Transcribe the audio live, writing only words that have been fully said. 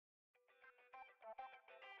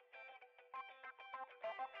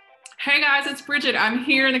Hey guys, it's Bridget. I'm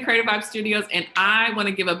here in the Creative Vibe Studios, and I want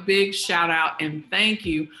to give a big shout out and thank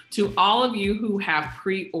you to all of you who have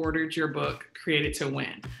pre-ordered your book, Created to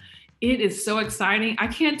Win. It is so exciting. I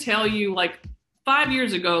can't tell you, like 5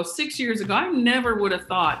 years ago, 6 years ago, I never would have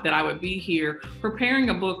thought that I would be here preparing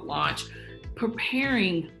a book launch,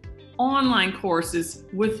 preparing online courses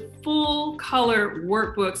with full color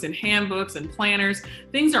workbooks and handbooks and planners.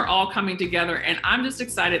 Things are all coming together, and I'm just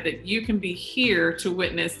excited that you can be here to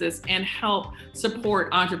witness this and help support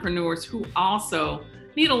entrepreneurs who also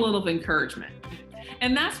need a little encouragement.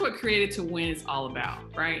 And that's what Created to Win is all about,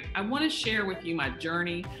 right? I want to share with you my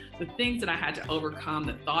journey, the things that I had to overcome,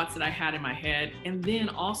 the thoughts that I had in my head, and then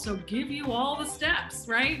also give you all the steps,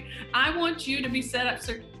 right? I want you to be set up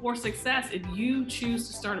for success if you choose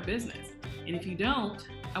to start a business. And if you don't,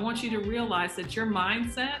 I want you to realize that your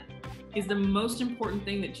mindset is the most important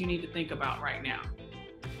thing that you need to think about right now.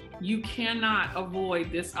 You cannot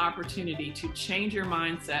avoid this opportunity to change your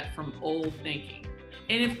mindset from old thinking.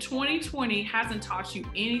 And if 2020 hasn't taught you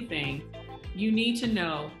anything, you need to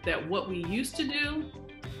know that what we used to do,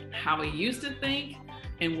 how we used to think,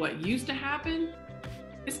 and what used to happen,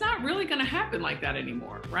 it's not really going to happen like that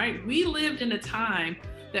anymore, right? We lived in a time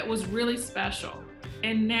that was really special.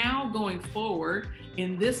 And now going forward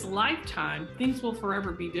in this lifetime, things will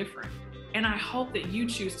forever be different. And I hope that you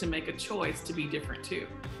choose to make a choice to be different too.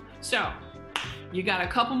 So you got a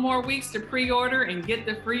couple more weeks to pre-order and get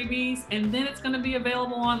the freebies, and then it's going to be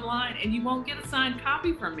available online, and you won't get a signed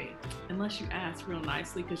copy from me unless you ask real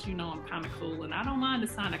nicely, because you know I'm kind of cool and I don't mind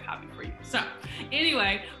to sign a copy for you. So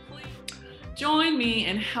anyway, please join me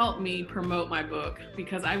and help me promote my book,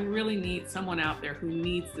 because I really need someone out there who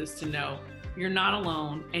needs this to know you're not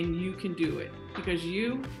alone and you can do it, because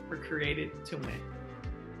you were created to win.